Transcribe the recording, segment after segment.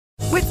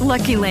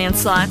Lucky Land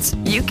Slots,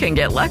 you can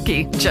get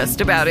lucky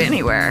just about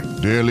anywhere.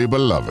 Dearly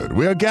beloved,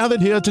 we are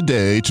gathered here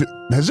today to...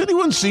 Has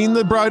anyone seen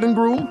the bride and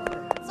groom?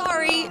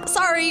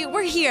 Sorry,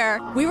 we're here.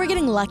 We were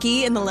getting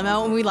lucky in the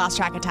limo and we lost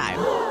track of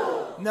time.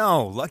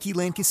 No, Lucky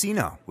Land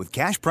Casino, with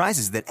cash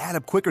prizes that add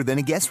up quicker than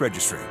a guest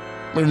registry.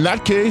 In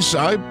that case,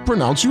 I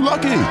pronounce you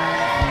lucky.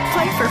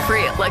 Play for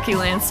free at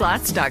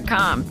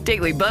LuckyLandSlots.com.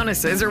 Daily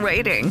bonuses are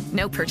waiting.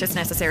 No purchase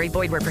necessary.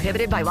 Void where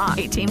prohibited by law.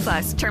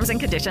 18+. Terms and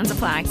conditions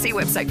apply. See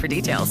website for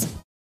details.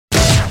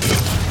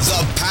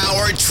 The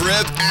Power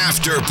Trip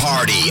After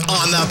Party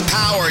on the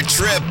Power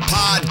Trip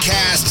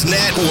Podcast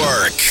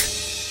Network.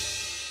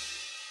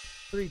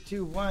 3,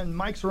 2, 1.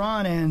 Mics are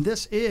on, and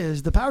this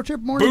is the Power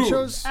Trip Morning Booze.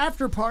 Show's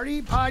After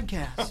Party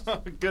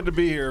Podcast. Good to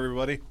be here,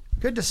 everybody.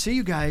 Good to see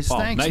you guys. Oh,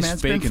 Thanks, nice man.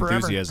 It's been fake forever.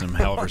 enthusiasm,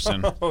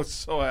 Halverson. Oh,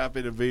 so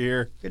happy to be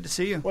here. Good to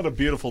see you. What a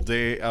beautiful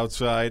day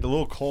outside. A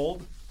little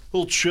cold, a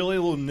little chilly,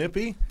 a little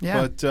nippy.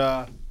 Yeah.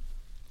 But,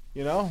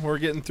 we're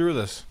getting through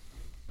this.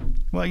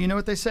 Well, you know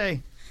what they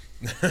say.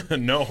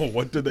 No,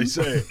 what did they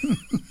say?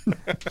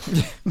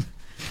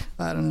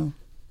 I don't know.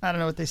 I don't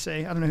know what they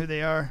say. I don't know who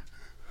they are.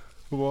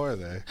 Who are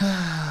they?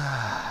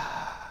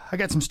 I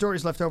got some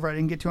stories left over I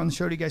didn't get to on the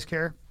show. Do you guys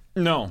care?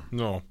 No.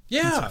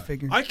 Yeah, I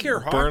figured. I care,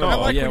 Hawk. Burn I off.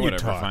 like Yeah, when you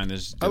whatever. talk. Fine,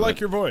 just I do like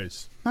it. your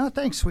voice. Oh,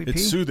 thanks, Sweet Pea.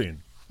 It's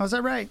soothing. Oh, is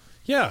that right?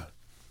 Yeah.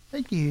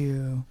 Thank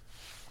you.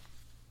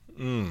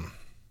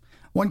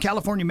 One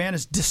California man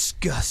is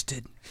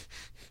disgusted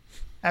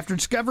after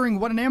discovering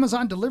what an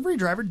Amazon delivery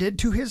driver did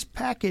to his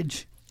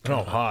package.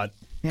 Oh, hot.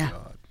 Yeah.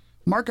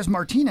 Marcus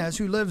Martinez,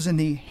 who lives in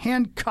the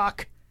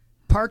Hancock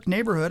Park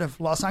neighborhood of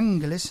Los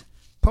Angeles,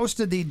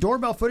 posted the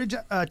doorbell footage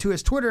to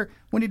his Twitter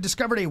when he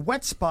discovered a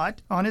wet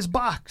spot on his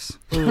box.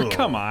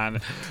 Come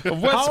on. A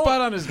wet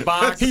spot on his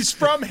box. He's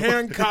from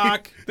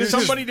Hancock.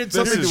 Somebody did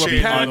something is to a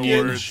shame on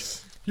package. words.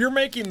 You're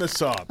making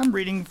this up. I'm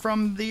reading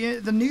from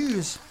the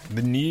news.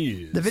 The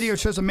news. The video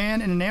shows a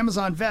man in an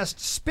Amazon vest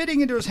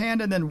spitting into his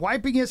hand and then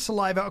wiping his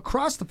saliva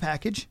across the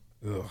package.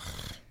 Ugh.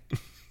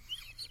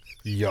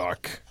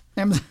 Yuck.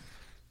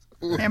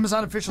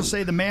 Amazon officials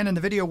say the man in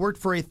the video worked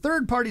for a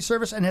third-party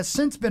service and has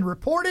since been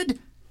reported.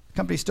 The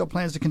company still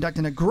plans to conduct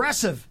an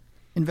aggressive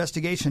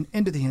investigation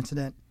into the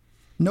incident.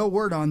 No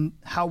word on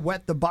how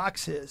wet the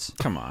box is.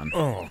 Come on.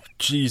 Oh,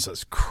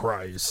 Jesus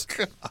Christ.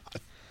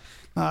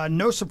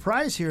 No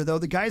surprise here, though.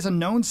 The guy's a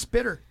known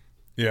spitter.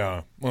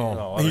 Yeah. Well,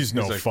 No, he's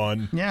no he's a-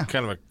 fun. Yeah.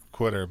 Kind of a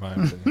quitter, in my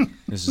opinion.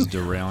 This is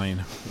derailing.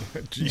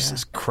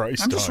 Jesus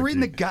Christ. I'm just Hawk,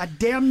 reading the dude.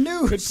 goddamn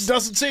news. It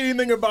doesn't say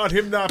anything about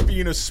him not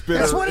being a spitter.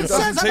 That's what it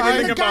doesn't says. say I'm reading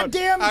anything the about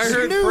goddamn I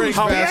heard news,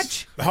 Frank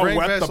bitch. how Frank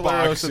wet the Vassalero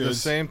box said the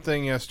is. same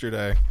thing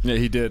yesterday. Yeah,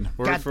 he did.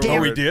 God for damn Oh,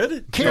 word. he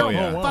did? Carol Oh,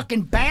 yeah.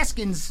 fucking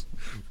Baskins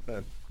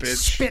That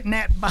bitch. spitting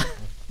that box.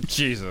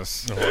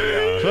 Jesus.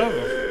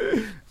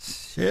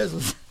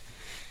 Jesus.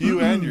 You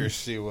and your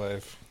sea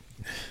wife.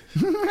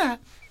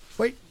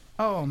 Wait.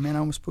 Oh, man, I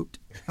almost pooped.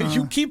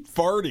 You keep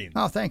farting.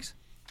 Oh, thanks.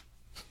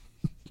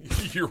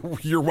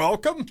 You're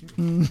welcome.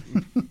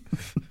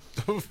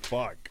 Oh,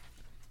 fuck.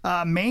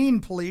 Maine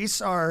police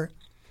are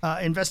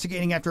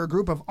investigating after a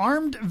group of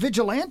armed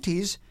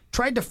vigilantes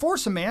tried to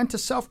force a man to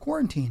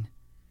self-quarantine.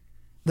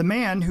 The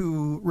man,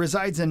 who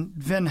resides in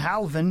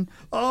Vinhalven,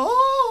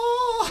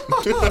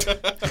 What?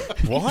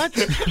 What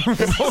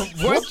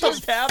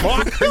the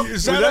fuck?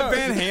 Is that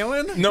Van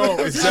Halen? No,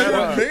 is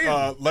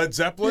that Led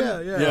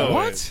Zeppelin? Yeah.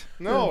 What?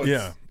 No, it's,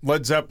 Yeah,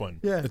 Led Zeppelin.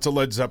 Yeah. It's a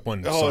Led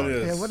Zeppelin Oh, song. it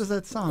is. Yeah, what is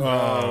that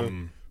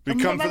song? We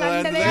come for the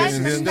land of the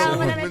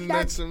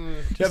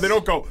Yeah, they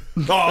don't go,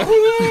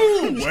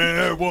 oh,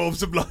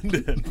 Werewolves of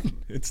London.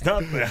 It's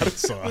not that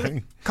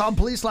song. Called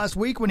police last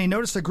week when he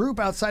noticed a group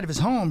outside of his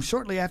home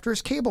shortly after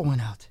his cable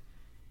went out.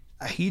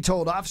 He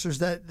told officers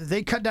that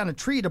they cut down a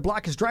tree to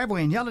block his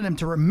driveway and yelled at him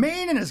to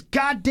remain in his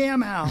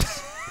goddamn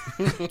house.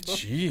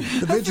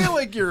 Jeez. I feel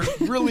like you're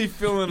really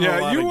filling a Yeah,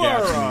 lot you of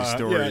gaps in are.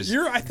 these stories.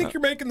 I think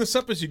you're making this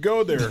up as you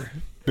go there.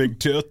 Big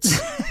tits.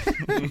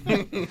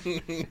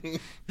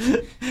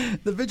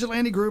 The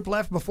vigilante group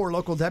left before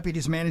local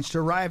deputies managed to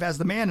arrive. As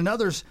the man and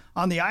others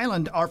on the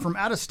island are from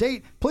out of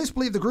state, police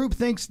believe the group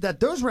thinks that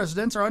those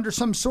residents are under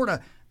some sort of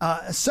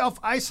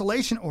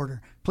self-isolation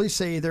order. Police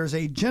say there's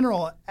a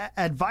general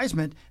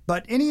advisement,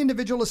 but any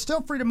individual is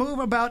still free to move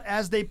about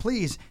as they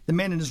please. The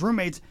man and his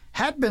roommates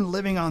had been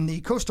living on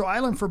the coastal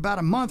island for about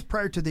a month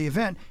prior to the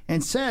event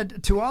and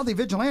said to all the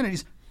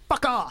vigilantes,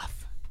 "Fuck off."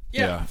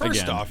 Yeah,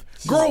 First again, off,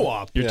 grow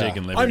up. You're Yeah.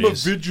 taking I'm a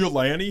liberties.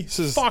 vigilante. This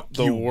is Fuck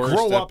the you. worst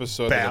Grow up,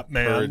 episode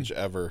Batman. of The Purge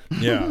ever.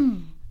 Yeah.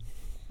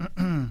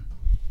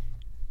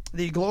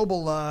 The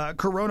global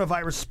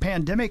coronavirus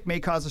pandemic may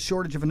cause a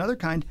shortage of another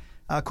kind.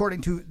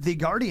 According to The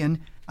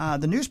Guardian,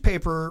 the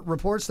newspaper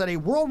reports that a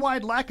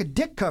worldwide lack of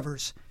dick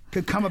covers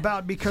could come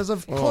about because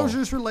of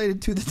closures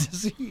related to the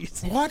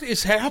disease. What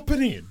is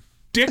happening?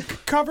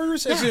 Dick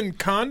covers, as in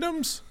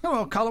condoms? Oh,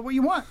 well, call it what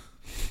you want.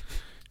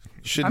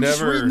 Should I'm just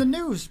never. reading the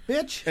news,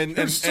 bitch.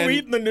 You're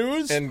sweet in the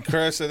news? And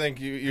Chris, I think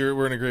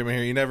we're in agreement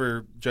here. You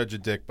never judge a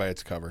dick by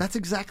its cover. That's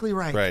exactly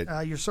right.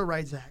 Right. You're so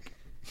right, Zach.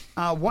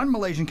 One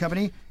Malaysian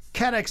company,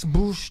 Cadex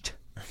Boost,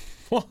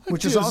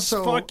 which is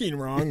also fucking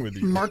wrong with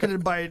you?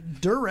 marketed by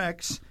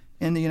Durex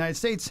in the United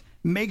States,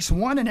 makes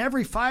 1 in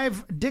every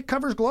 5 dick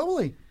covers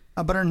globally,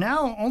 but are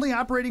now only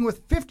operating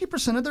with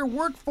 50% of their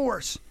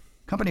workforce.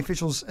 Company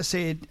officials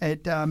say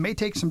it may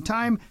take some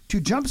time to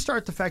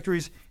jumpstart the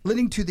factories,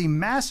 leading to the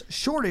mass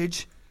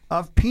shortage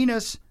of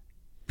penis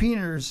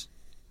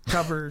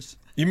covers.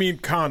 You mean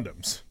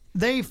condoms?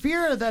 They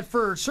fear that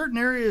for certain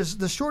areas,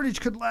 the shortage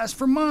could last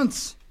for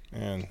months.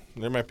 And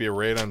there might be a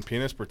raid on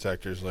penis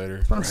protectors later.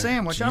 That's what I'm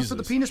saying. Watch out for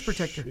the penis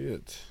protector.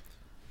 Shit.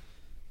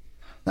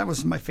 That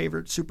was my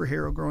favorite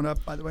superhero growing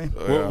up, by the way.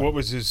 What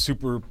was his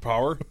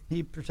superpower?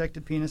 He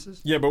protected penises.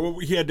 Yeah, but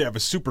he had to have a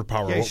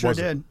superpower. Yeah, he what sure was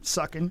did.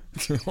 Sucking.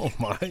 Oh,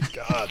 my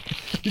God.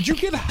 Did you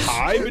get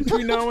high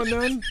between now and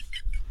then?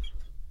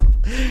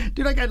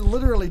 Dude, I got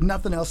literally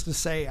nothing else to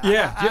say.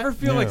 Yeah. Do you ever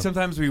feel like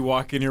sometimes we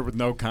walk in here with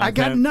no content? I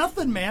got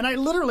nothing, man. I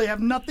literally have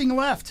nothing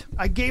left.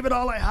 I gave it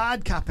all I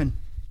had, Captain.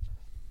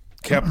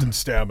 Captain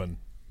Stammen.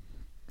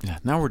 Yeah,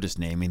 now we're just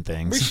naming We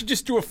things. should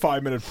just do a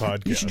 5-minute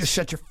podcast. You should just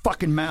shut your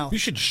fucking mouth. You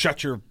should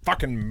shut your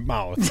fucking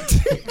mouth.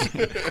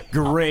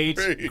 Great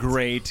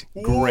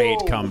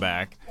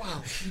comeback.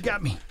 Wow, you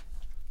got me.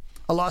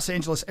 A Los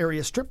Angeles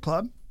area strip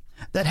club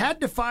that had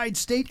defied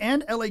state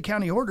and LA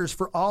County orders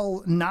for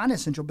all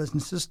non-essential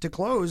businesses to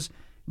close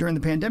during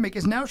the pandemic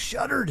is now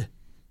shuttered.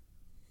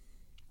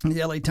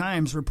 The LA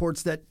Times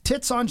reports that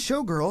Tits on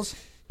Showgirls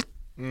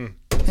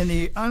in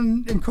the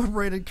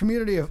unincorporated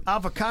community of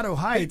Avocado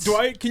Heights.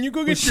 Dwight, can you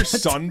go get your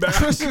son back?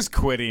 Chris is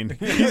quitting.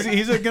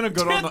 He's gonna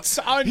go down Tits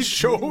on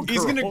Showgirls.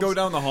 He's gonna go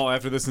down the hall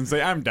after this and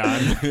say, "I'm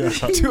done."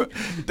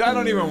 I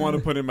don't even want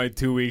to put in my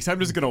 2 weeks. I'm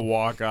just gonna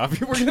walk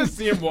off. We're gonna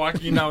see him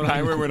walking down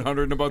Highway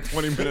 100 in about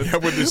 20 minutes. Yeah,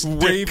 with his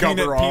dick waving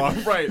cover at off.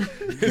 people. Right,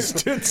 His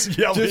tits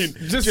yelling.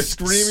 just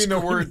screaming the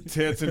word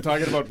tits and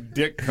talking about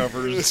dick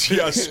covers.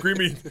 Yeah,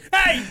 screaming,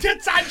 "Hey,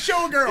 tits on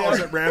Showgirls!"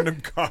 at random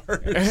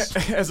cars.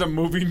 As a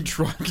moving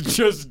truck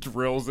just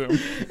drills him.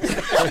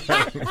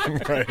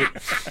 Right.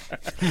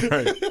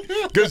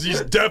 Because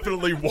he's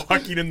definitely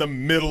walking in the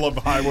middle of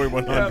Highway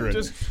 100.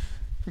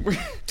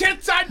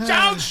 Tits on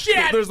Joe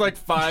shit! There's like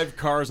 5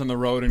 cars on the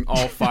road, and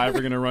all 5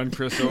 are gonna run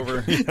Chris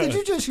over. Did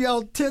you just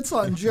yell tits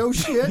on Joe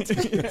shit?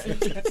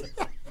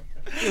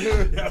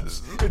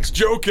 It's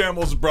Joe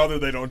Camel's brother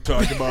they don't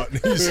talk about.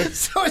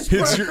 So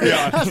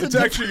it's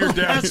actually your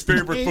dad's last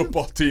favorite name.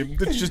 football team.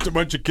 It's just a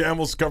bunch of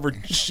camels covered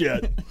in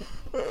shit.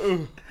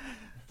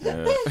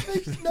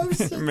 Makes no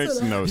sense. Makes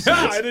at all. no sense.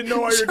 Yeah, I didn't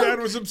know why your dad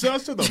was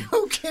obsessed with them.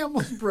 Joe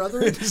Camel's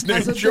brother His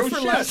name's has a Joe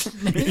different Shit.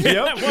 last name.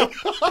 Yep.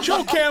 Well,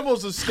 Joe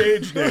Camel's a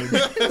stage name.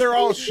 They're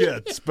all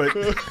shits, but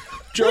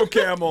Joe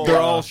Camel, They're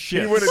all he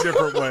shits. went a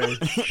different way.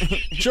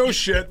 Joe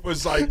Shit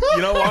was like,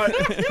 you know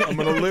what? I'm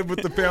going to live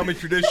with the family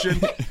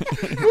tradition.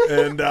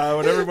 And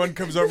when everyone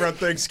comes over on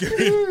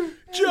Thanksgiving,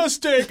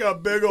 just take a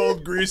big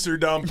old greaser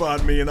dump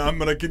on me, and I'm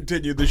going to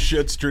continue the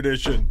shits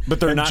tradition. But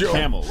they're And not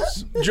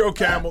camels. Joe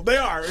Camel, they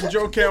are. And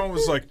Joe Camel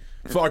was like,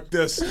 fuck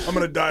this. I'm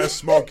going to die of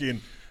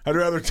smoking. I'd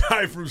rather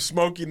die from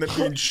smoking than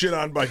being shit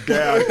on by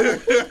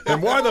Dad.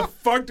 And why the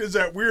fuck does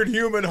that weird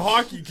human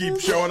hockey keep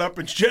showing up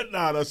and shitting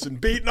on us and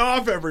beating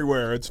off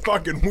everywhere? It's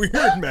fucking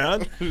weird,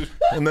 man.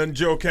 And then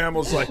Joe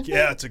Camel's like,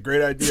 yeah, it's a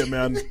great idea,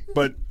 man,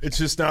 but it's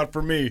just not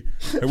for me.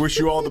 I wish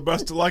you all the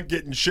best of luck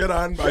getting shit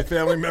on by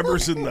family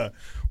members and the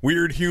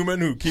weird human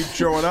who keeps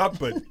showing up.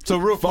 But So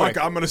real fuck, quick,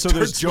 I'm going to so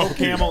start there's Joe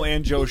smoking. Camel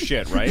and Joe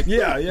Shit, right?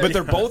 Yeah, But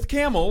they're both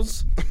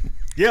camels.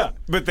 Yeah.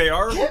 But they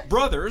are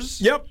brothers.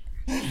 Yep.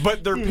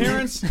 But their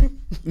parents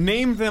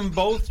named them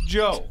both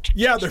Joe.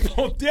 Yeah, they're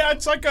both. Yeah,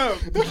 it's like a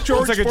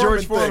George, It's like a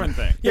George Foreman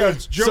thing. Yeah,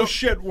 it's Joe So-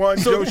 Shit 1,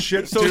 Joe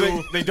Shit 2.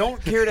 So they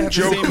don't care to have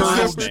Joe the same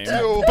last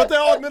Curdle name. But they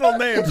all have middle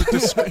names.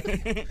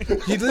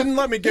 He didn't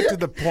let me get to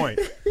the point.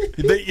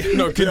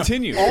 No,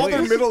 continue, All their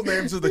please. middle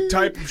names are the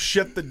type of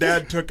shit the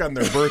dad took on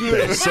their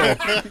birthday. So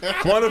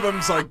one of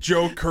them's like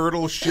Joe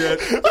Curdle Shit,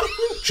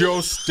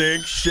 Joe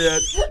Stink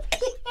Shit,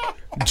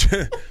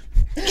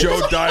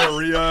 Joe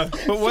Diarrhea.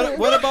 But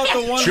what about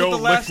the one Joe with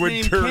the last Liquid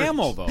name Turd.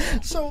 Camel, though?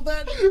 So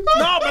that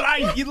No,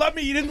 but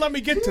you didn't let me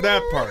get to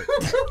that part.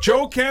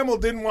 Joe Camel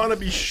didn't want to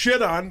be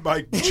shit on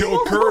by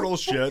Joe Curdle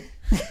Shit,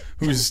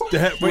 whose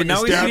dad. Wait,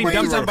 now he's getting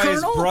dumped on by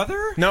his Colonel?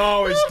 brother?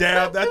 No, his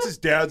dad. That's his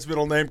dad's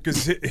middle name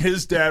because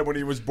his dad, when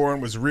he was born,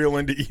 was real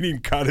into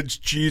eating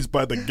cottage cheese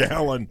by the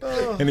gallon,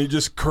 and he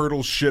just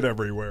curdles shit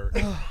everywhere.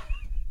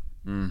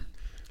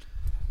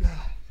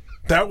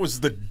 That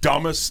was the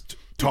dumbest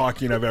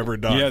talking I've ever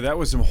done. Yeah, that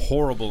was some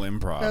horrible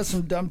improv. that's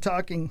some dumb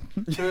talking.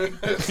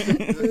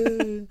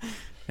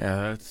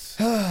 Yeah,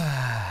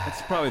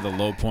 that's probably the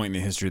low point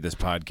in the history of this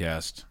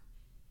podcast.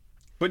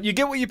 But you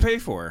get what you pay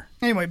for.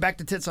 Anyway, back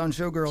to Tits on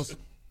Showgirls.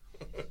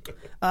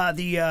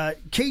 The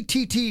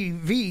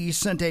KTTV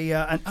sent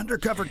an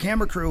undercover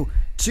camera crew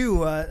to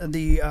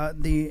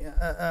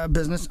the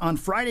business on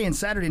Friday and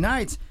Saturday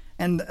nights,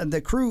 and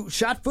the crew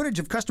shot footage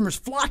of customers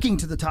flocking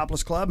to the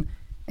Topless Club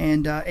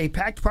and a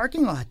packed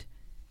parking lot.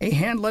 A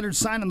hand-lettered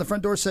sign on the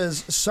front door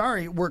says,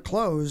 "Sorry, we're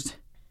closed.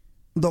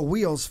 The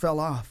wheels fell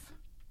off."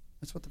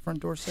 That's what the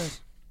front door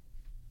says.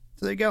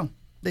 So there you go.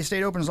 They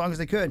stayed open as long as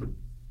they could.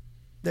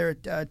 They're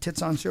at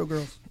Tits on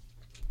Showgirls.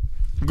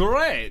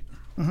 Great.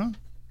 Mm-hmm.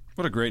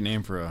 What a great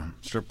name for a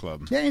strip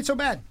club. Yeah, ain't so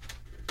bad.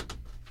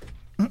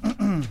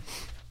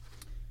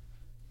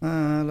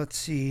 Let's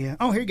see.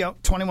 Oh, here you go.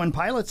 21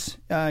 Pilots.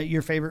 One of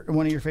your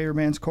favorite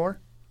bands, Core.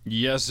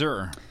 Yes,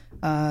 sir.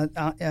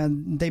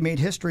 And they made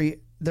history.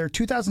 Their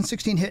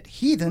 2016 hit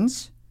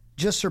 "Heathens"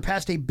 just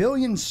surpassed 1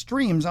 billion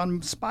streams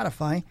on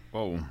Spotify.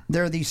 Whoa.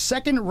 They're the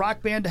second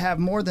rock band to have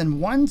more than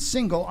one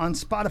single on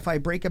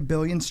Spotify break 1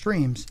 billion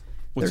streams.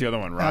 What's the other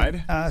one?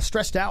 Ride?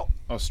 Stressed Out.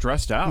 Oh,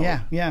 Stressed Out.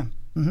 Yeah.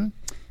 Mm-hmm.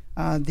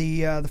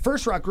 The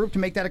first rock group to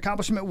make that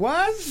accomplishment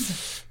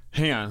was.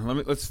 Hang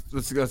on.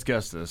 Let's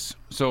guess this.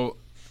 So,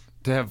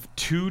 to have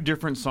 2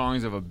 different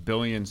songs of 1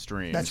 billion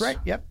streams. That's right.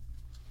 Yep.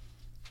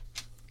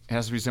 It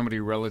has to be somebody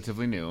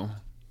relatively new.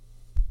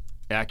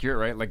 Accurate,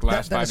 right? Like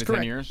last 5 to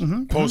 10 years?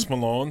 Mm-hmm. Post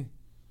Malone.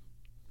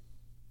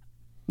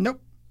 Nope.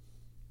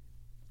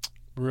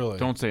 Really?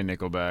 Don't say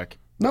Nickelback.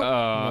 Nope.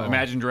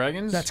 Imagine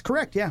Dragons? That's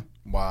correct, yeah.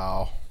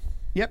 Wow.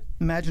 Yep.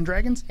 Imagine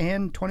Dragons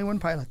and 21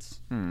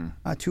 Pilots.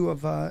 2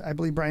 of, I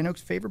believe, Brian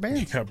Oak's favorite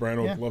bands. Yeah, Brian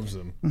Oak loves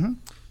them. Mm-hmm.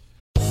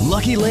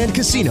 Lucky Land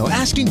Casino,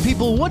 asking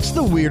people, what's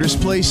the weirdest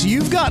place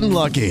you've gotten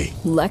lucky?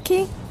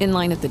 Lucky? In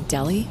line at the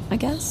deli, I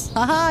guess?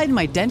 Aha, in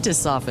my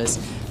dentist's office.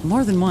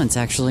 More than once,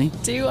 actually.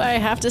 Do I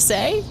have to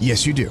say?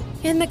 Yes, you do.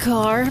 In the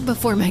car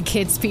before my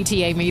kids'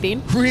 PTA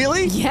meeting.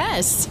 Really?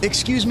 Yes.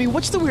 Excuse me,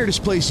 what's the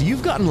weirdest place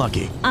you've gotten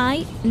lucky?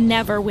 I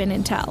never win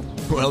and tell.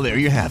 Well, there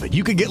you have it.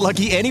 You can get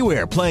lucky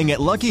anywhere, playing at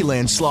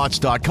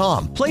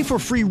LuckyLandSlots.com. Play for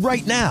free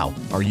right now.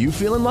 Are you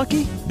feeling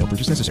lucky? No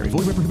purchase necessary. Void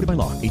where prohibited by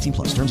law.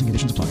 18+. Terms and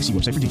conditions apply. See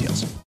website for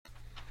details.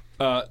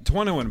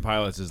 21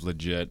 Pilots is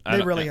legit.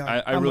 They really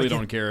are. I really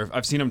don't care.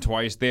 I've seen them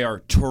twice. They are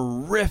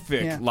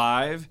terrific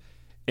live,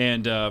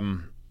 and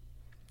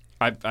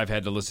I've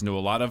had to listen to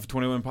a lot of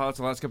 21 Pilots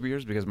the last couple of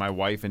years because my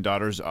wife and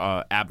daughters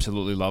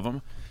absolutely love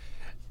them.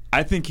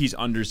 I think he's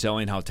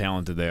underselling how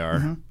talented they are.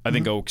 Mm-hmm. I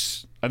think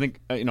Oak's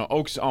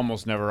Oak's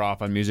almost never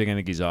off on music. I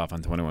think he's off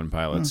on 21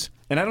 Pilots,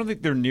 and I don't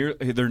think they're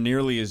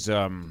nearly as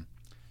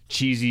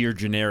cheesy or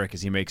generic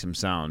as he makes them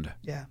sound.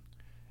 Yeah,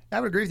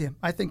 I would agree with you.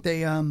 I think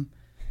they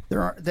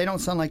don't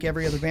sound like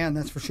every other band,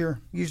 that's for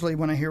sure. Usually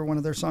when I hear one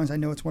of their songs, I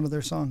know it's one of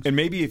their songs. And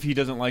maybe if he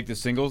doesn't like the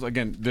singles,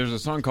 again, there's a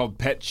song called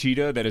Pet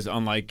Cheetah that is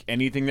unlike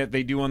anything that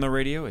they do on the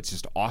radio. It's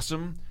just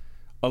awesome.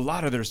 A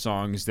lot of their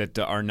songs that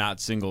are not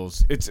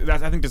singles, I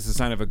think that's a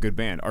sign of a good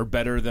band, are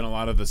better than a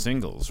lot of the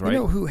singles, right? You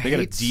know who they got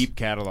a hates deep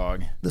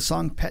catalog. The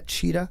song Pet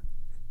Cheetah?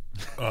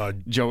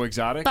 Joe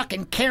Exotic?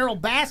 Fucking Carol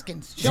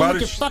Baskins. Show me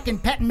your fucking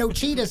petting no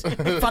cheetahs,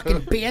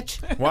 fucking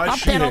bitch. I'll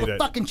pet all the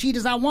fucking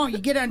cheetahs I want. You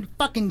get a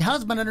fucking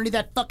husband underneath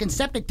that fucking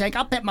septic tank,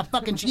 I'll pet my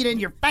fucking cheetah in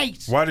your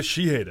face. Why does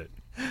she hate it?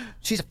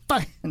 She's a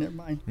fucking... Never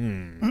mind.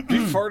 Do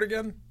you fart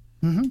again?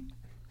 Mm-hmm.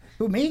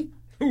 Who, me?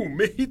 Who,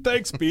 me?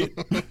 Thanks, Pete.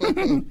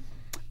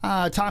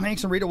 Tom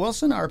Hanks and Rita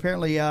Wilson are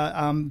apparently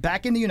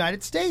back in the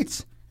United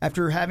States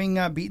after having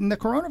beaten the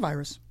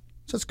coronavirus.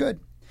 So it's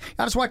good.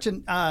 I was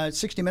watching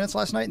 60 Minutes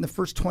last night, and the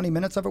first 20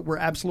 minutes of it were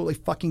absolutely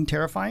fucking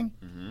terrifying.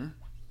 Mm-hmm.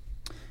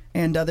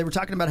 And they were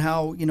talking about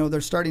how,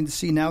 they're starting to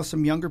see now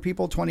some younger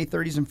people, 20s,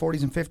 30s, and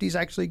 40s, and 50s,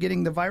 actually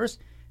getting the virus.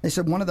 They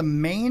said one of the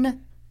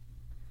main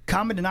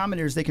common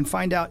denominators they can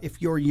find out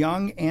if you're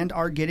young and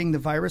are getting the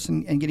virus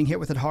and getting hit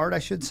with it hard, I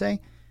should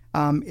say,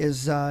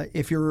 is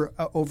if you're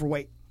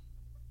overweight.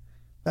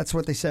 That's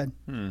what they said.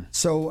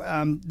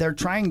 So they're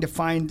trying to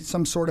find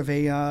some sort of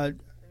a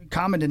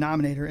common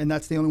denominator, and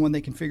that's the only one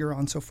they can figure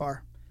on so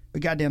far.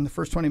 But goddamn, the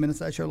first 20 minutes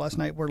of that show last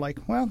night were like,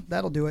 well,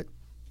 that'll do it.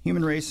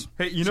 Human race.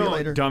 Hey, you know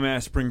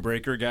dumbass Spring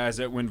Breaker guys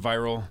that went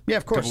viral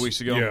a couple weeks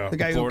ago? Yeah. The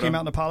guy who came out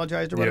and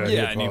apologized or whatever?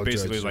 Yeah, and he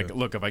basically was like,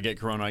 look, if I get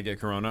corona, I get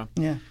corona.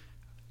 Yeah.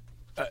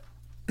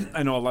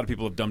 I know a lot of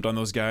people have dumped on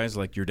those guys,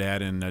 like your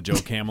dad and Joe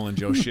Camel and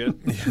Joe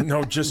Shit.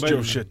 No, just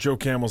Joe Shit. Joe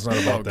Camel's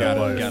not about that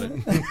life. Got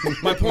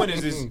it. My point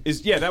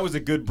is that was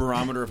a good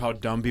barometer of how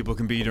dumb people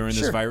can be during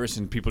this virus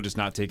and people just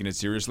not taking it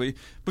seriously.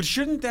 But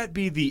shouldn't that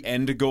be the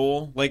end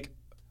goal? Like,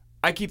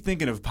 I keep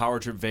thinking of Power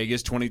Trip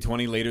Vegas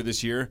 2020 later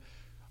this year.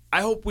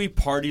 I hope we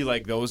party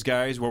like those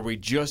guys where we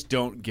just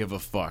don't give a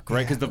fuck,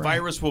 right? Because the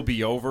virus will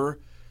be over.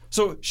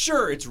 So,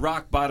 sure, it's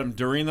rock bottom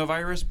during the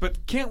virus,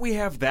 but can't we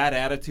have that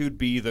attitude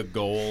be the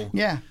goal?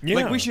 Yeah.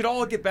 Like, we should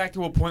all get back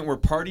to a point where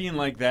partying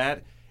like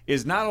that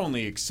is not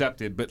only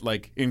accepted, but,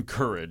 like,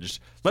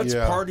 encouraged. Let's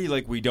party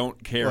like we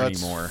don't care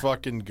anymore. Let's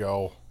fucking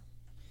go.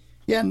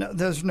 Yeah, no,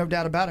 there's no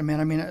doubt about it, man.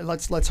 I mean,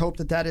 let's hope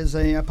that is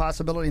a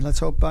possibility. Let's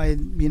hope by,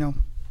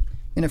 in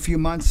a few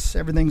months,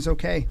 everything's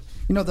okay.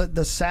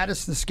 The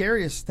saddest, the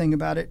scariest thing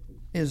about it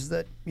is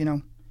that,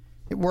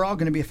 we're all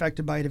going to be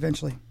affected by it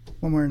eventually.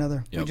 One way or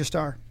another. Yep. We just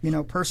are,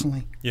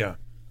 personally. Yeah.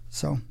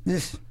 So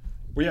this.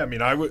 Well, yeah, I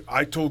mean,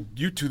 I told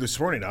you two this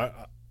morning,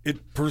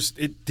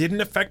 it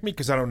didn't affect me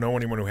because I don't know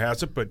anyone who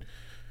has it, but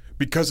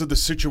because of the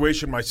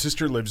situation my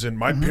sister lives in,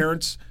 my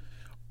parents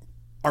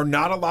are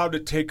not allowed to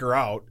take her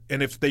out,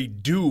 and if they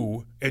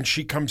do and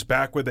she comes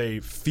back with a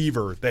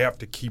fever, they have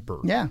to keep her.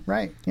 Yeah,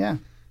 right. Yeah.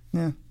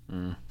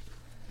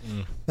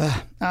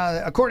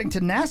 According to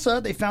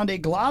NASA, they found a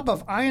glob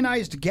of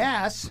ionized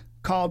gas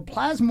called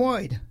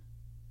Plasmoid,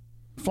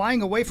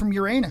 flying away from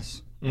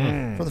Uranus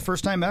for the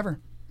first time ever.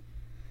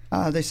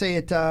 They say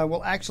it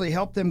will actually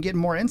help them get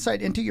more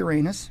insight into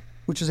Uranus,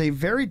 which is a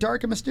very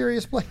dark and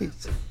mysterious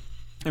place.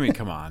 I mean,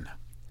 come on.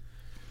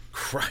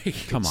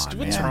 Christ. Come on,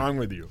 What's man. wrong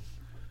with you?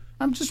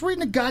 I'm just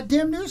reading a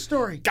goddamn news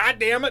story. God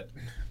damn it.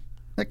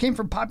 That came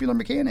from Popular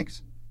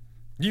Mechanics.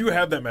 You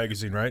have that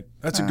magazine, right?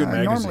 That's a good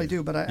magazine. I normally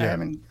do, but I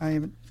haven't.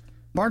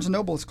 Barnes &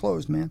 Noble is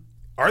closed, man.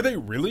 Are they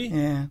really?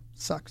 Yeah,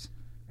 sucks.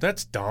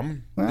 That's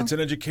dumb. Well, it's an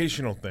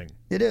educational thing.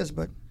 It is,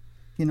 but,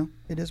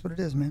 it is what it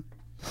is, man.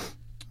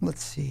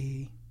 Let's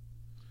see.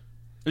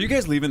 Are you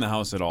guys leaving the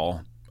house at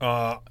all?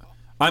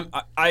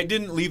 I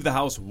didn't leave the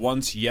house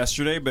once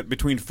yesterday, but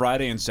between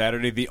Friday and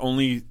Saturday, the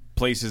only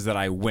places that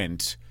I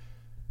went,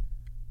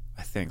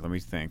 let me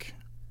think.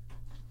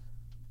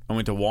 I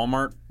went to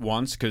Walmart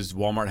once because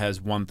Walmart has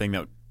one thing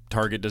that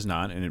Target does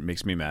not, and it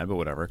makes me mad, but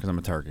whatever, because I'm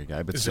a Target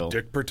guy. But Is still, it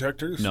dick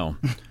protectors? No.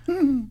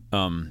 And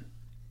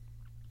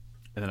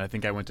then I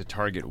think I went to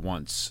Target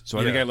once. So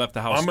I think I left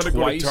the house I'm gonna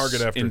twice go to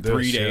Target after in this,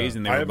 3 days, yeah.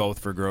 and they were both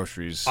for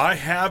groceries. I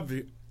have,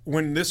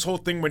 when this whole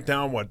thing went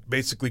down,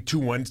 basically 2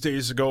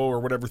 Wednesdays ago or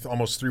whatever,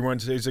 almost 3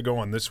 Wednesdays ago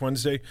on this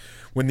Wednesday,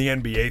 when the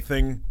NBA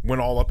thing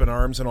went all up in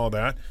arms and all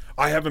that,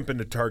 I haven't been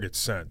to Target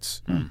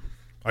since.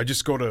 I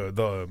just go to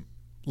the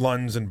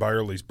Lunds and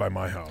Byerly's by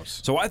my house.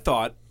 So I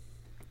thought,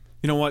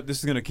 you know what? This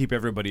is going to keep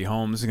everybody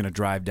home. This is going to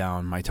drive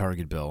down my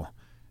Target bill.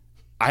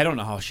 I don't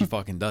know how she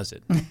fucking does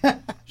it.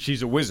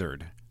 She's a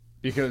wizard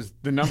because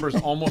the number's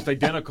almost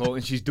identical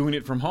and she's doing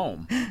it from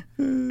home.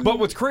 But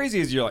what's crazy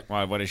is you're like,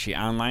 well, what is she,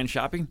 online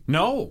shopping?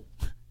 No.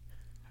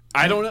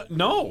 I don't know.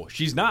 No,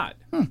 she's not.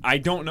 I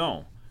don't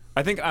know.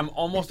 I think I'm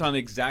almost on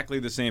exactly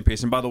the same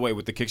pace. And by the way,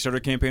 with the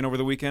Kickstarter campaign over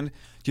the weekend,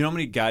 do you know how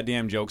many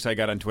goddamn jokes I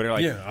got on Twitter?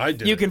 Like, yeah, I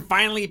did. You can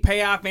finally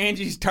pay off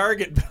Angie's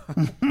Target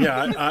bill.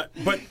 Yeah,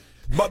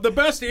 but the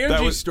best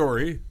Angie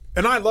story,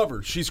 and I love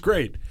her, she's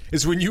great,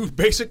 is when you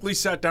basically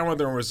sat down with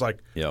her and was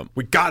like,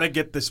 we got to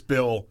get this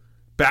bill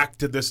back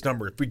to this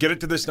number. If we get it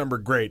to this number,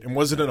 great. And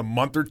was it in a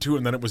month or two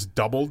and then it was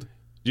doubled?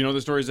 Do you know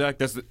the story,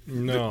 Zach?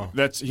 No.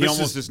 He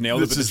almost just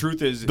nailed it, but the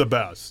truth is the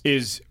best.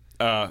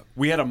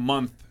 We had a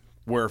month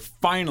where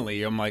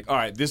finally I'm like, all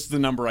right, this is the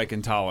number I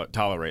can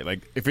tolerate.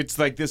 Like, if it's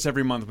like this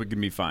every month, we can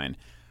be fine.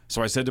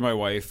 So I said to my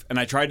wife, and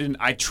I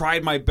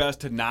tried my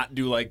best to not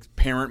do like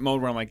parent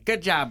mode where I'm like,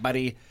 good job,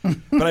 buddy.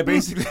 But I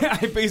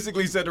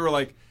basically said to her,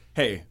 like,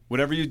 hey,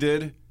 whatever you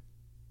did,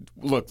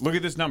 look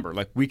at this number.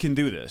 Like, we can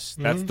do this.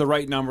 That's the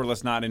right number.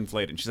 Let's not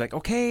inflate it. And she's like,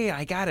 okay,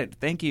 I got it.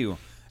 Thank you.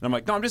 And I'm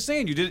like, no, I'm just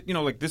saying you did,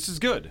 like, this is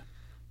good.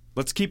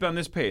 Let's keep on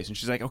this pace. And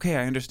she's like, okay,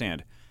 I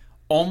understand.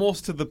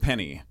 Almost to the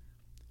penny.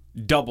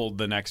 Doubled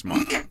the next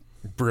month.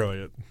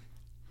 Brilliant.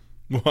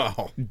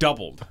 Wow.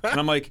 Doubled. And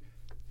I'm like,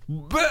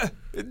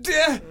 it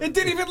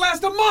didn't even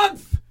last a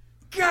month.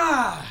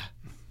 God.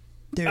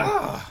 Dude.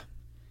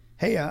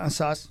 Hey,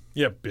 Sauce.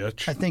 Yeah,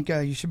 bitch. I think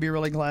you should be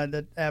really glad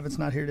that Abbott's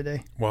not here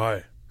today.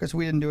 Why? Because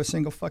we didn't do a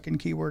single fucking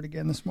keyword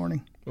again this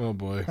morning. Oh,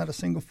 boy. Not a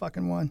single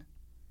fucking one.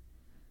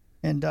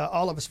 And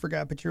all of us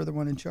forgot, but you're the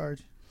one in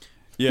charge.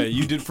 Yeah,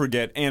 you did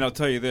forget. And I'll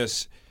tell you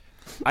this.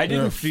 I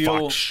didn't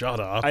feel. Fuck, shut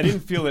up. I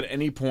didn't feel at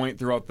any point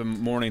throughout the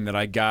morning that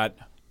I got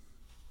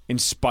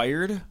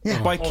inspired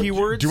by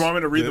keywords. Do you want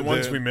me to read the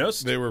ones we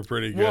missed? They were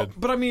pretty good. Well,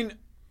 but I mean,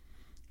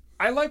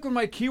 I like when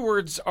my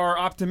keywords are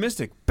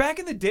optimistic. Back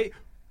in the day,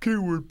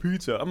 keyword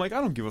pizza. I'm like,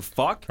 I don't give a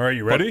fuck. All right,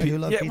 you ready? You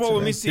love Yeah, pizza, well, let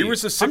man. me see. Here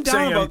was a 6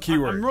 a.m.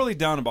 keyword. I'm really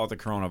down about the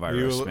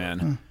coronavirus,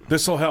 man.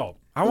 This will help.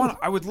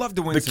 I would love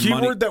to win The some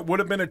money. keyword that would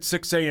have been at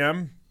 6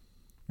 a.m.,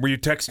 where you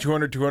text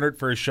 200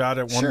 for a shot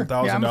at Sure.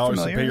 $1,000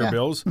 to pay your Yeah.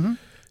 bills,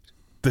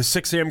 the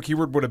 6 a.m.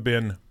 keyword would have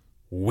been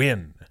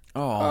win.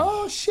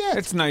 Oh, shit.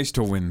 It's nice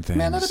to win things.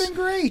 Man, that'd have been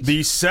great.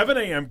 The 7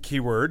 a.m.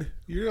 keyword.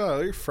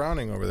 You're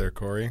frowning over there,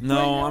 Corey.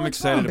 No, I'm it's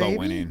excited fun, about baby.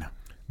 winning.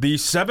 The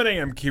 7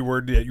 a.m.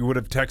 keyword that you would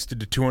have texted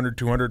to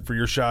 200 for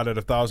your shot at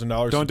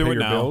 $1,000 Don't to do pay it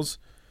your now. bills.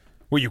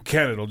 Well, you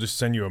can. It'll just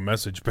send you a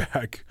message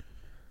back.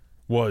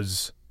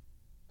 Was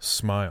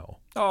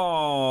smile.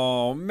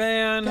 Oh,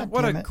 man. God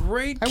What damn a it.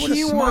 great I would have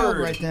keyword. smiled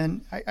right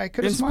then. I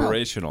could have smiled.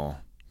 Inspirational.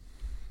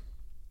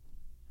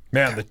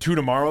 Man, the two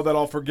tomorrow that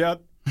I'll forget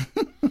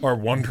are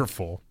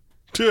wonderful.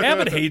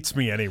 Abbott hates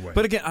me anyway.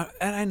 But again,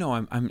 and I know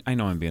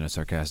I'm being a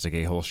sarcastic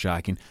a-hole,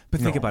 shocking.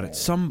 But think about it.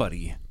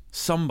 Somebody,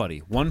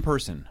 one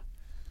person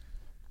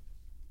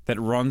that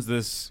runs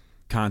this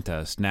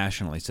contest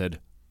nationally said,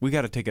 we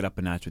got to take it up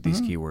a notch with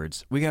these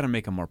keywords. We got to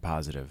make them more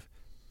positive.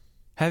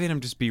 Having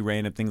them just be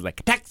random things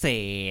like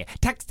taxi.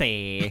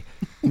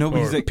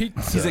 Nobody's like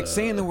pizza. He's like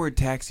saying the word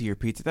taxi or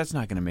pizza. That's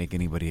not going to make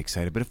anybody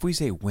excited. But if we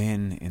say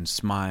win and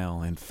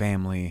smile and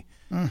family,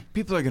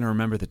 people are going to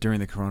remember that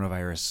during the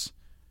coronavirus,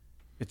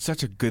 it's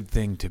such a good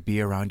thing to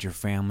be around your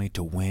family,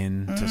 to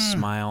win, to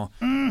smile.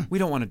 We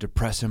don't want to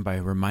depress them by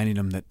reminding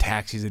them that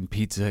taxis and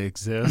pizza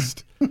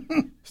exist.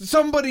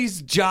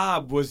 Somebody's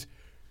job was,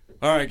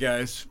 all right,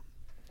 guys,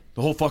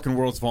 the whole fucking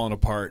world's falling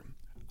apart.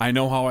 I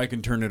know how I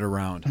can turn it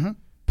around.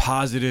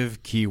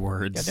 Positive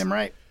keywords. Goddamn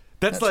right.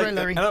 That's right, like,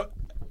 Larry.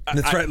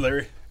 That's right,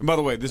 Larry. And by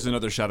the way, this is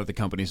another shot at the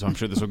company, so I'm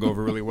sure this will go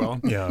over really well.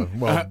 Yeah,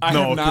 well,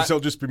 no, because they'll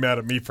just be mad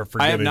at me for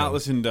forgetting. I have not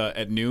listened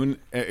at noon,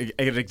 at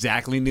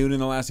exactly noon in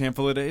the last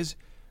handful of days,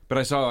 but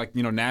I saw,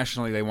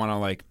 nationally they want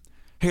to,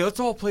 hey, let's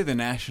all play the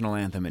national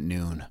anthem at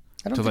noon.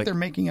 I don't think they're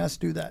making us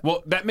do that.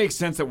 Well, that makes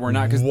sense that we're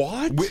not.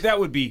 What? That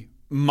would be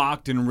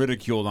mocked and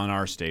ridiculed on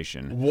our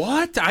station.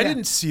 What? I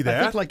didn't see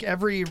that. I think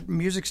every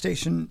music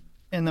station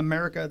in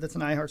America that's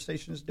an iHeart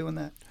station is doing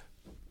that.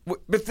 But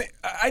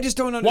I just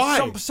don't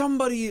understand. Why?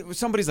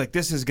 Somebody's like,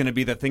 this is going to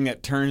be the thing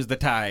that turns the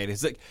tide.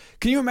 It's like,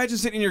 can you imagine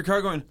sitting in your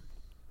car going,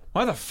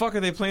 why the fuck are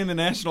they playing the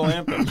national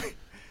anthem?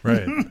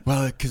 Right.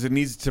 Well, because it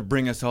needs to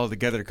bring us all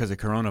together because of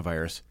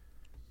coronavirus.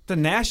 The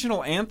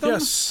national anthem? Yeah,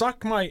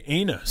 suck my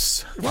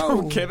anus.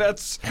 Whoa. Okay, that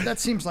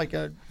seems like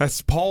a...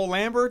 That's Paul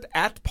Lambert,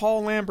 at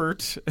Paul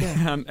Lambert,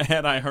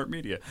 at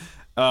iHeartMedia.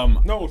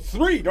 No,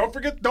 3.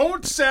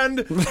 Don't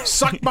send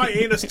suck my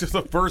anus to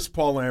the first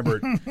Paul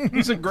Lambert.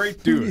 He's a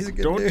great dude. He's a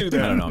good don't dude. do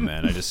that. I don't know,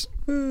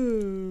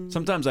 man.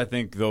 Sometimes I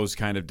think those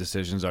kind of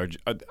decisions are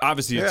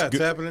obviously Yeah, it's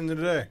good. happening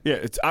today. Yeah,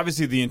 it's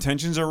obviously the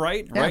intentions are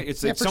right, right?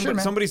 It's for sure,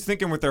 man. somebody's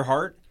thinking with their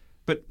heart,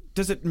 but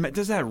does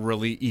that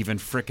really even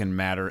frickin'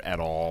 matter at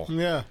all?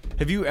 Yeah.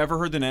 Have you ever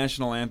heard the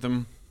national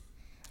anthem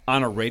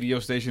on a radio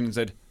station and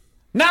said,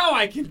 "Now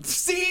I can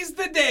seize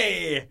the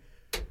day"?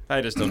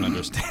 I just don't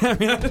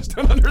understand. I just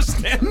don't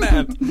understand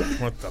that.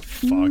 What the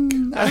fuck?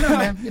 I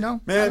don't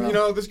know, man.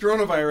 Man, this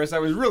coronavirus, I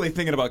was really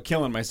thinking about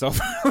killing myself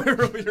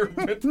earlier.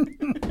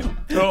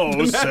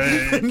 Oh,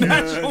 say,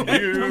 can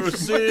you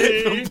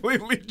see?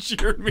 Completely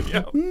cheered me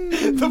up.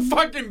 The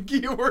fucking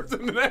keywords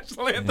in the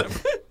national anthem.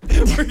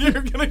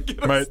 You're gonna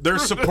get us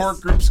There's through support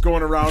this. groups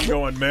going around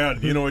going, man,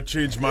 you know what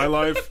changed my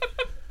life?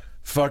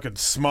 Fucking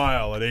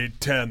Smile at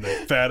 8:10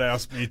 that fat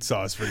ass meat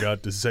sauce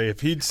forgot to say.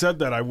 If he'd said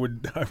that, I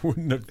wouldn't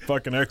have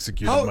fucking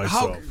executed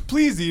myself.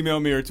 Please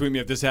email me or tweet me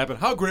if this happened.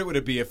 How great would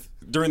it be if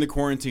during the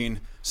quarantine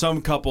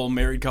some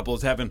married couple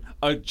is having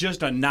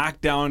just a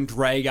knockdown,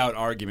 drag out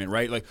argument,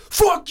 right? Like,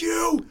 fuck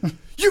you!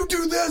 You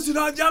do this, and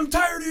I'm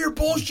tired of your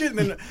bullshit.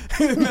 And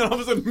then all of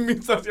a sudden,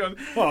 meat sauce goes.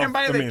 And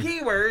by the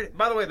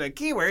way, the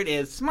keyword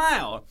is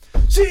smile.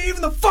 See,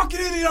 even the fucking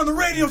idiot on the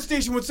radio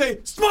station would say,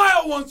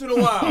 smile once in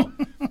a while.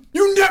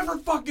 You never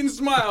fucking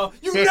smile.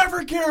 You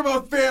never care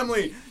about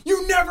family.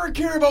 You never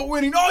care about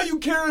winning. All you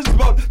care is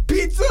about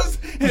pizzas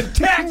and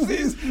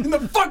taxes and the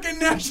fucking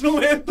national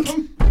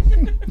anthem.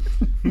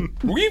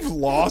 We've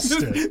lost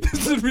it.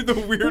 This would be the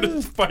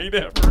weirdest fight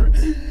ever.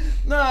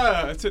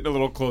 Nah, it's hitting a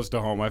little close to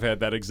home. I've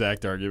had that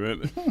exact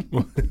argument.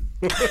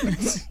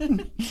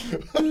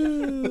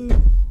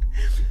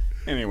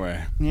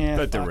 Anyway,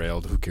 that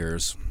derailed. Who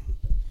cares?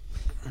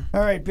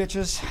 All right,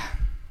 bitches.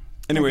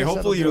 Anyway, I guess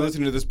hopefully that'll you're do it.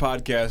 listening to this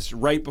podcast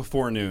right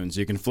before noon, so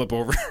you can flip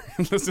over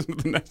and listen to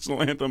the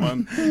national anthem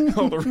on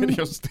all the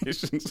radio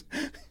stations.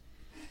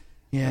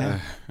 Yeah.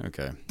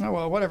 Okay. Oh,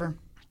 well, whatever.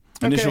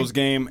 Initials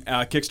game,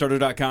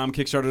 Kickstarter.com,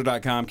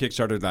 Kickstarter.com,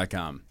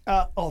 Kickstarter.com.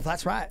 Oh,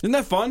 that's right. Isn't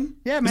that fun?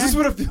 Yeah, man. Is this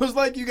what it feels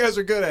like? You guys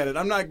are good at it.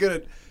 I'm not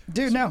good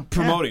at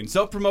promoting.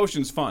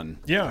 Self-promotion's fun.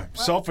 Yeah,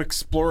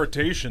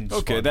 self-exploitation's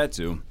Okay, fun. that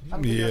too.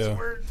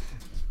 Yeah.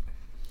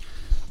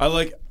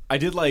 I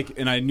did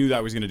and I knew that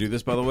I was going to do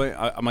this, by the way.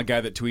 I'm a guy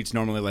that tweets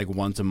normally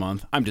once a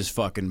month. I'm just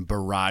fucking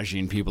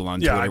barraging people on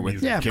Twitter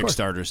with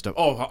Kickstarter stuff.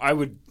 Oh, I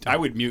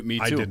would mute me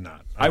too. I did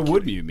not. I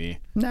would mute me.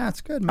 Nah,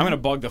 it's good, man. I'm going to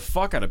bug the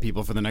fuck out of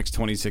people for the next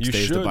 26 You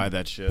days should. to buy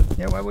that shit.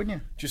 Yeah, why wouldn't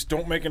you? Just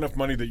don't make enough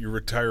money that you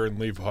retire and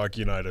leave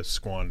Hockey Night to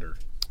squander.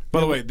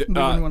 By the way, We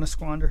wouldn't want to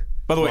squander.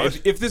 By the way,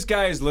 if this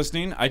guy is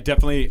listening, I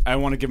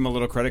want to give him a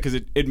little credit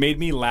because it made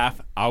me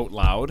laugh out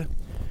loud.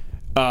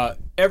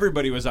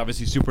 Everybody was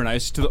obviously super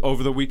nice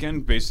over the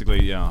weekend,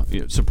 basically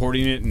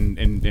supporting it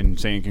and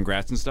saying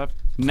congrats and stuff.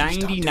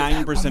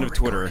 99% of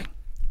Twitter.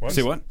 What?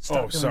 Say what?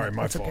 Sorry,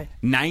 my fault. Okay.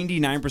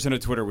 99%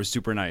 of Twitter was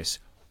super nice.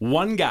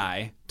 One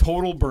guy,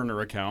 total burner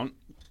account.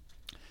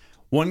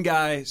 One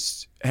guy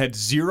had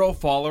 0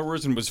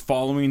 followers and was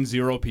following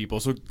 0 people.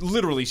 So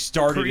literally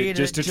started it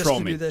just to troll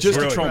me. Just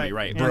to troll me,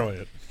 right.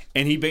 Brilliant.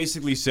 And he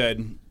basically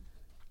said,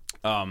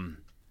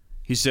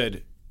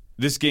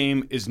 this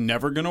game is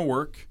never going to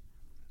work.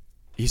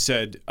 He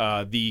said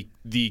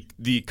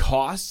the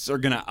costs are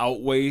going to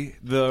outweigh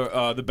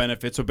the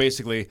benefits. So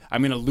basically,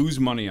 I'm going to lose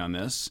money on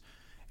this.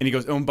 And he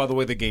goes, oh, and by the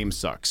way, the game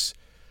sucks.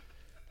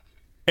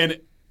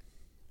 And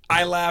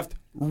I laughed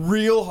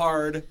real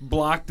hard,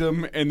 blocked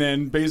him, and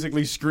then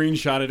basically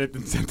screenshotted it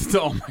and sent it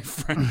to all my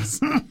friends.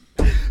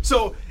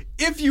 So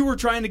if you were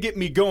trying to get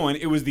me going,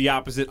 it was the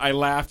opposite. I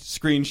laughed,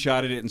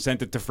 screenshotted it, and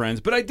sent it to friends.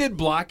 But I did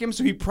block him,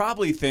 so he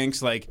probably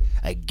thinks, I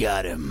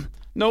got him.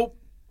 Nope,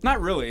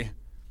 not really.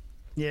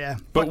 Yeah,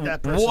 but fuck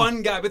that person.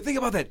 One guy. But think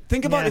about that.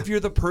 Think about if you're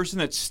the person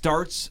that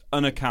starts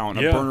an account,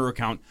 a burner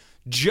account,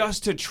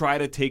 just to try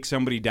to take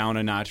somebody down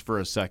a notch for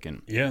a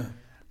second. Yeah.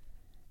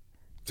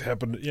 It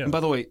happened, yeah. And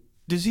by the way,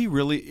 does he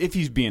really, if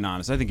he's being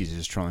honest, I think he's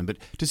just trolling, but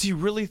does he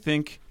really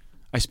think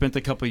I spent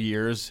a couple of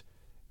years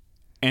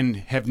and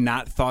have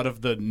not thought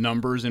of the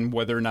numbers and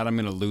whether or not I'm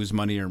going to lose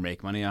money or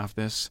make money off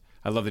this?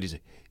 I love that he's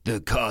like,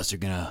 the costs are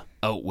going to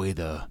outweigh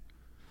the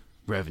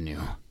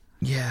revenue.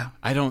 Yeah.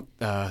 I don't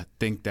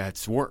think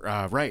that's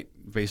right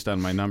based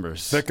on my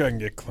numbers. That guy can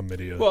get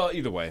chlamydia. Well,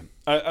 either way,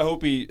 I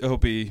hope he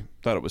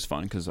thought it was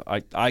fun because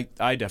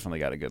I definitely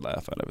got a good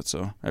laugh out of it.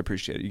 So I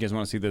appreciate it. You guys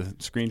want to see the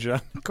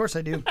screenshot? Of course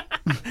I do.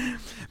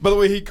 By the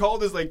way, he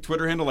called his like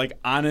Twitter handle like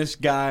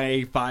Honest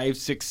Guy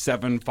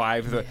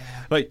 5675. Yeah.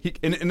 Like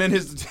and then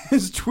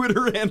his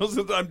Twitter handle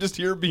says I'm just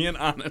here being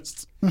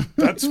honest.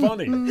 That's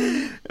funny.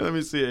 Let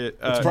me see it.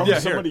 It's probably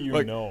somebody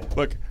you know.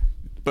 Look,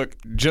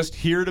 just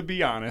here to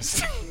be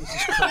honest.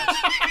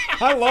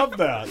 I love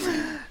that.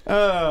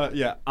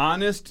 Yeah,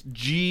 Honest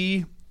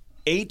G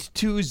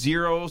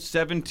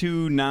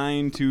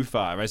 820-72925.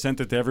 I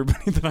sent it to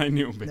everybody that I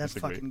knew, basically. That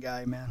fucking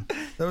guy, man.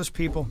 Those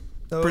people.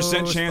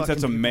 Percent chance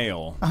that's a people.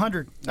 male.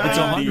 100. That's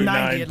 90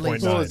 at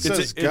least. Well, it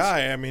says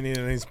guy. I mean,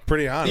 he's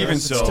pretty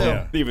honest.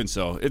 Even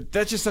so.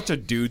 That's just such a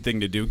dude thing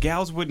to do.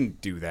 Gals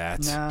wouldn't do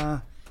that. Nah.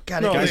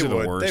 God, No, guys they are the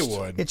would. worst. They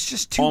would. It's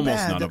just too Almost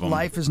bad none that of them.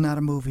 life is not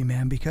a movie,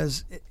 man,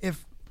 because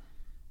if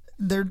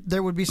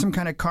there would be some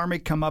kind of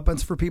karmic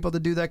comeuppance for people to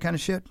do that kind of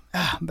shit.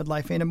 But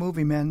life ain't a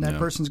movie, man. That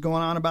person's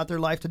going on about their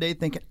life today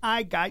thinking,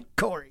 I got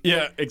Corey.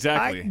 Yeah,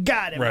 exactly. I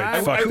got him.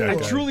 Right. I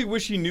truly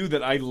wish he knew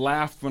that I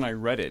laughed when I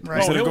read it. Right.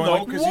 Instead Oh, of he'll going know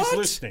like, because he's "What?"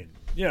 listening.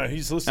 Yeah,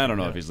 he's listening. I don't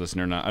know if he's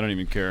listening or not. I don't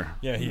even care.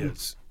 Yeah, he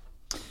is.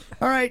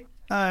 All right.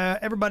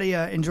 Everybody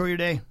enjoy your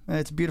day.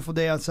 It's a beautiful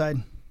day outside.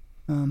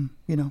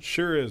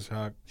 Sure is,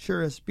 Hawk.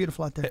 Sure is.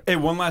 Beautiful out there. Hey,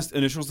 one last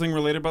initials thing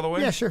related, by the way.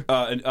 Yeah, sure.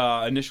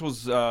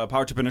 Initials,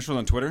 Power Trip Initials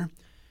on Twitter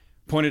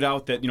pointed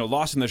out that,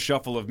 lost in the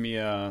shuffle of me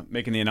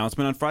making the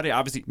announcement on Friday.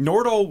 Obviously,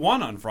 Nordo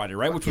won on Friday,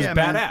 right? Which was man.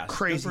 badass.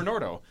 Crazy. Good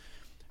for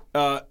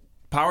Nordo.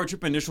 Power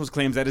Trip Initials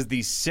claims that is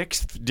the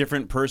 6th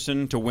different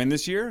person to win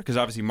this year, because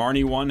obviously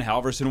Marnie won,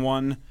 Halverson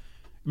won.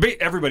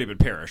 Everybody but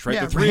Parrish, right?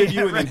 Yeah, the three of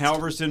you, right. and then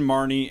Halverson,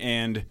 Marnie,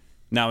 and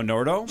now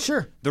Nordo.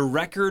 Sure. The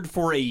record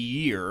for a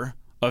year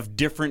of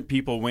different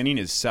people winning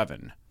is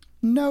 7.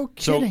 No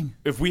kidding. So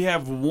if we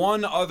have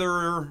one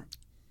other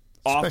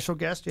Special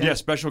guest, yeah.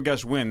 special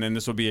guest win, then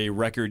this will be a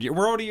record year.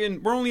 We're only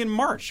in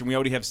March, and we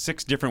already have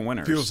 6 different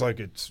winners. Feels like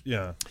it's,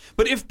 yeah.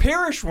 But if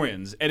Parrish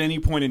wins at any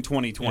point in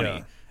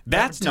 2020, that's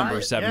That would tie number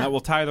it, 7. yeah. That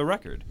will tie the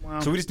record. Wow.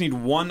 So we just need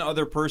one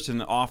other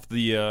person off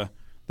the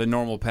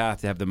normal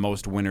path to have the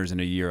most winners in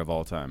a year of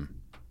all time.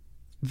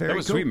 Very That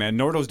was cool. sweet, man.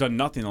 Nordo's done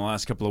nothing the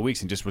last couple of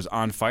weeks and just was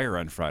on fire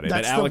on Friday.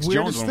 That's that the Alex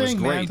weirdest Jones one was thing,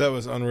 great. man. That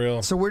was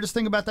unreal. So weirdest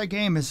thing about that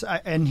game is,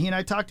 and he and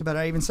I talked about it,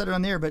 I even said it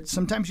on the air, but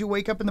sometimes you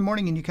wake up in the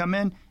morning and you come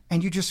in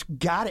and you just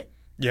got it.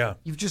 Yeah.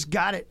 You've just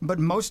got it. But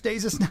most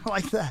days it's not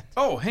like that.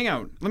 Oh, hang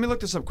on. Let me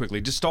look this up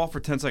quickly. Just stall for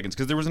 10 seconds,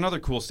 because there was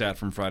another cool stat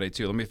from Friday,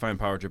 too. Let me find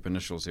Power Trip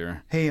Initials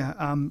here. Hey,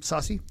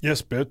 Saucy,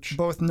 Yes, bitch.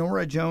 both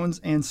Nora Jones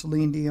and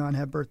Celine Dion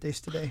have birthdays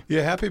today.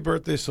 Yeah, happy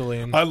birthday,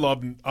 Celine. I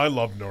love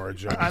Nora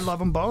Jones. I love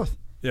them both.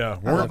 Yeah,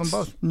 I love them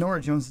both. Nora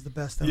Jones is the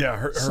best. Though. Yeah,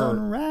 her.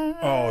 Sunrise,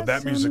 Oh,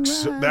 that music.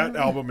 sunrise. That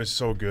album is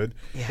so good.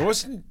 Yeah.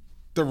 Wasn't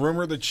the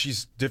rumor that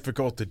she's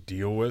difficult to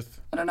deal with?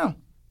 I don't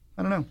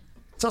know.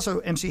 It's also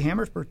MC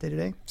Hammer's birthday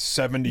today.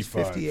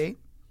 75. 58.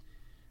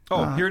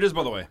 Oh, here it is,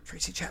 by the way.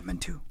 Tracy Chapman,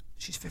 too.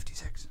 She's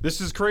 56. This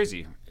is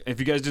crazy. If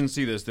you guys didn't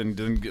see this, then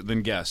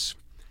guess.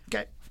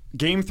 Okay.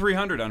 Game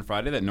 300 on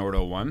Friday that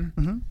Nordo won.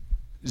 Mm-hmm.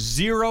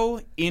 0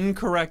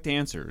 incorrect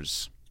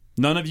answers.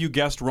 None of you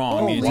guessed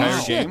wrong the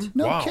entire shit. game.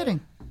 No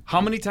kidding. How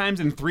many times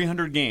in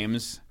 300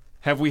 games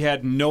have we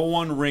had no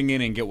one ring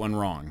in and get one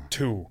wrong?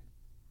 2.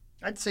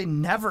 I'd say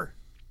never.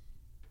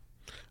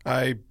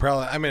 I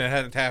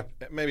had to have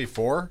maybe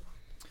 4.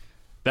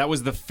 That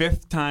was the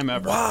 5th time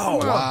ever.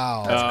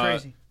 Wow. That's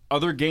crazy.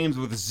 Other games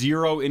with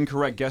 0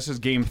 incorrect guesses,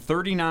 game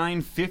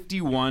 39,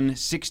 51,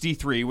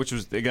 63,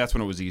 that's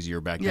when it was easier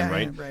back then,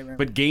 right? Yeah, right.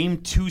 But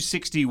game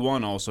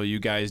 261 also, you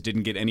guys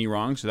didn't get any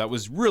wrong, so that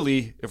was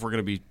really, if we're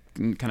going to be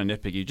kind of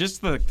nitpicky,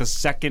 just the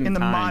second In the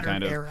time modern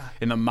kind of era.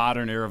 in the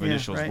modern era of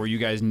initials right. where you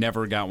guys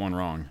never got one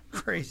wrong.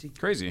 Crazy.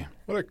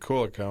 What a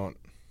cool account.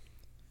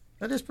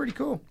 That is pretty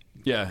cool.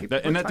 Yeah, People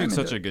and put that time dude's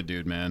into such a it. good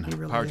dude, man. He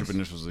really Power Trip is.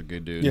 Initials is a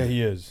good dude. Yeah,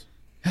 he is.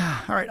 All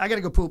right, I got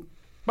to go poop.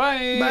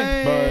 Bye.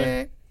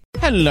 Bye.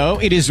 Hello,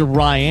 it is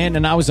Ryan,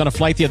 and I was on a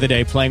flight the other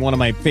day playing one of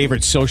my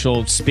favorite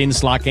social spin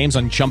slot games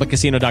on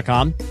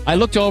ChumbaCasino.com. I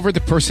looked over at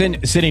the person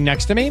sitting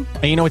next to me,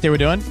 and you know what they were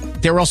doing?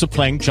 They were also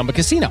playing Chumba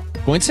Casino.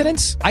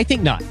 Coincidence? I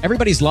think not.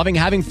 Everybody's loving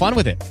having fun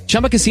with it.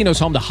 Chumba Casino is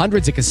home to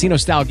hundreds of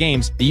casino-style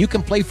games that you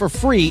can play for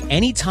free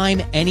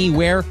anytime,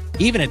 anywhere,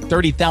 even at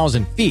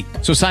 30,000 feet.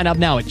 So sign up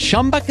now at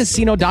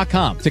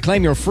ChumbaCasino.com to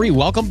claim your free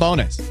welcome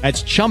bonus.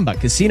 That's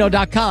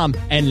ChumbaCasino.com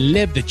and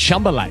live the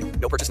Chumba life.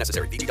 No purchase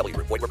necessary. VGW.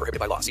 Void where prohibited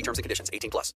by law. See terms and conditions. 18+.